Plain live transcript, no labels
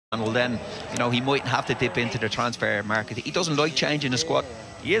Well, then, you know, he mightn't have to dip into the transfer market. He doesn't like changing the squad.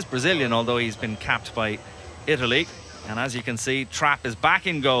 He is Brazilian, although he's been capped by Italy. And as you can see, Trapp is back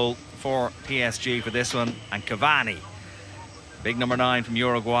in goal for PSG for this one. And Cavani, big number 9 from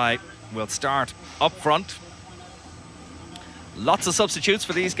Uruguay, will start up front. Lots of substitutes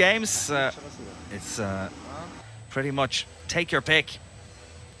for these games. It's pretty much take your pick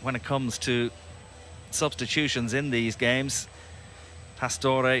when it comes to substitutions in these games.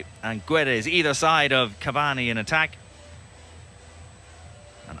 Pastore and Guedes either side of Cavani in attack.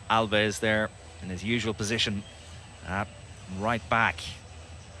 And Alves there in his usual position at right back.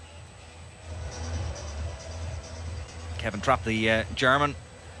 Kevin Trapp, the German.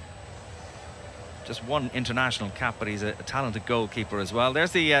 Just one international cap, but he's a talented goalkeeper as well.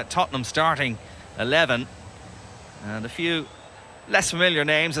 There's the Tottenham starting 11. And a few less familiar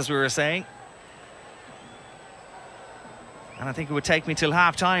names, as we were saying. And I think it would take me till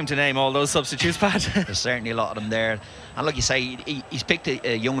half-time to name all those substitutes, Pat. There's certainly a lot of them there. And like you say, he's picked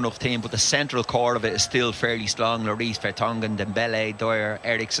a young enough team, but the central core of it is still fairly strong. Lloris, Vertonghen, Dembele, Dyer,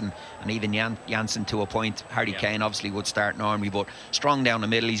 Eriksen, and even Janssen to a point. Harry Kane obviously would start normally, but strong down the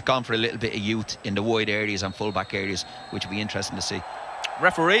middle. He's gone for a little bit of youth in the wide areas and full-back areas, which will be interesting to see.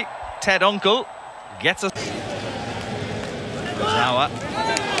 Referee, Ted Uncle, gets us. Kurzawa.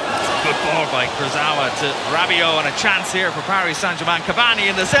 Good ball by Kurzawa to Rabio, and a chance here for Paris Saint-Germain. Cavani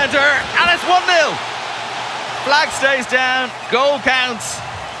in the centre, and it's 1-0. Flag stays down, goal counts,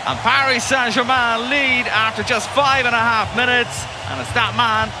 and Paris Saint-Germain lead after just 5.5 minutes. And it's that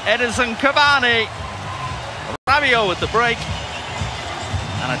man, Edison Cavani. Rabio with the break,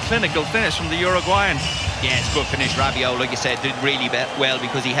 and a clinical finish from the Uruguayan. Yeah, it's a good finish. Rabio, like you said, did really well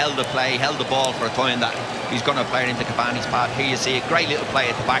because he held the play, held the ball for a time that he's going to play it into Cavani's path. Here you see a great little play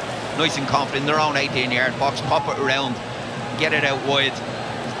at the back, nice and confident in their own 18-yard box, pop it around, get it out wide.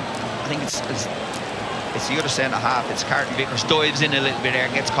 I think it's the other centre-half, it's Carlton Vickers, dives in a little bit there,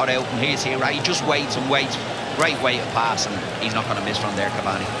 gets caught out, and here you see right, he just waits and waits. Great way to pass, and he's not going to miss from there,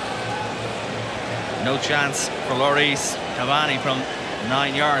 Cavani. No chance for Lloris. Cavani from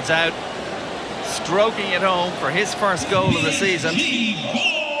 9 yards out, stroking it home for his first goal of the season.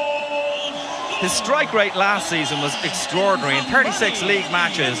 His strike rate last season was extraordinary in 36 league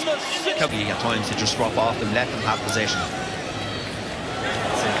matches. At times to just drop off them, let them have possession.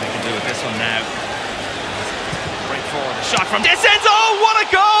 Let's see if they can do it this one now. Straight forward, a shot from distance. Oh, what a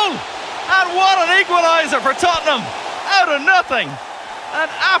goal! And what an equaliser for Tottenham. Out of nothing. An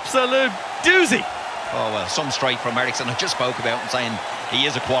absolute doozy. Oh, well, some strike from Eriksen. I just spoke about him saying he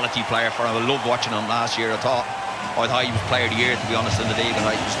is a quality player for him. I loved watching him last year. I thought he was player of the year, to be honest, in the league. And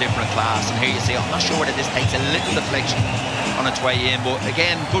it was different class. And here you see, I'm not sure whether this takes a little deflection on its way in. But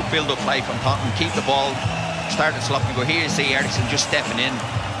again, good build-up play from Tottenham. Keep the ball, started sloppy. But here you see Eriksen just stepping in,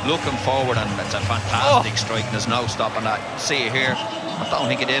 looking forward. And it's a fantastic strike. And there's no stopping that. See it here. I don't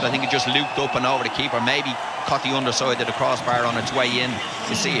think it did. I think it just looped up and over the keeper. Maybe caught the underside of the crossbar on its way in.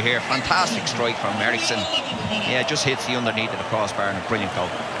 You see it here. Fantastic strike from Eriksen. Yeah, just hits the underneath of the crossbar, and a brilliant goal.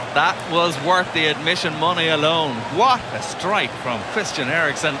 That was worth the admission money alone. What a strike from Christian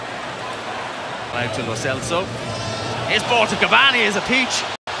Eriksen. Out to Lo Celso. His ball to Cavani is a peach.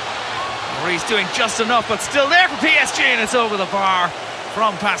 He's doing just enough, but still there for PSG, and it's over the bar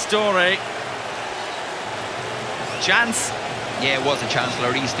from Pastore. Chance. Yeah, it was a chance.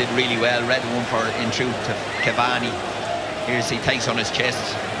 Lloris did really well. Read one for in through to Cavani. Here's he takes on his chest.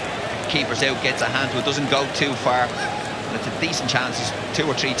 Keeper's out, gets a hand to it. Doesn't go too far. And it's a decent chance. There's 2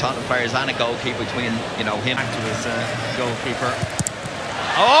 or 3 Tottenham players and a goalkeeper between, you know, him. Back to his goalkeeper.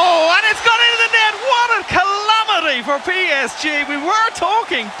 Oh, and it's gone into the net. What a calamity for PSG. We were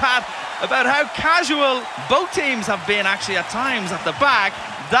talking, Pat, about how casual both teams have been actually at times at the back.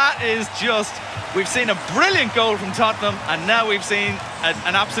 That is just... We've seen a brilliant goal from Tottenham, and now we've seen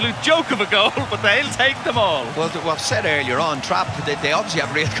an absolute joke of a goal, but they'll take them all. Well, what I've said earlier on, Trapp, they obviously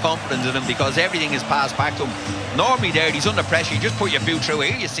have real confidence in him because everything is passed back to him. Normally there, he's under pressure, you just put your boot through.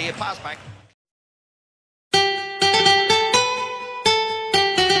 Here you see it, pass back.